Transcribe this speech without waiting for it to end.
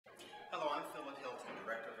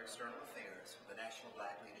External Affairs for the National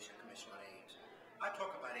Black Leadership Commission on AIDS. I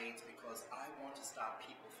talk about AIDS because I want to stop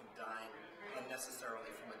people from dying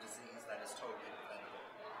unnecessarily from a disease that is totally preventable.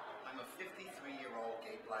 I'm a 53-year-old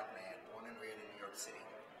gay black man born and reared in New York City.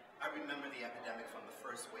 I remember the epidemic from the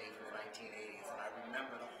first wave in the 1980s, and I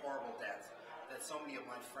remember the horrible deaths that so many of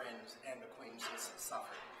my friends and acquaintances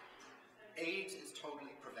suffered. AIDS is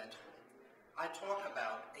totally preventable. I talk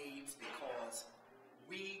about AIDS because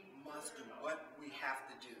we must do what we have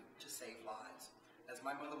to do to save lives. As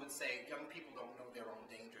my mother would say, young people don't know their own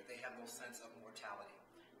danger. They have no sense of mortality.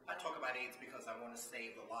 I talk about AIDS because I want to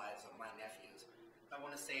save the lives of my nephews. I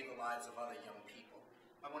want to save the lives of other young people.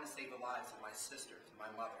 I want to save the lives of my sisters,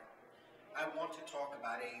 my mother. I want to talk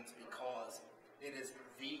about AIDS because it is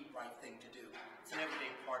the right thing to do. It's an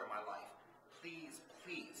everyday part of my life. Please,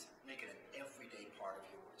 please make it an everyday part of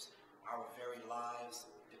yours. Our very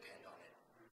lives,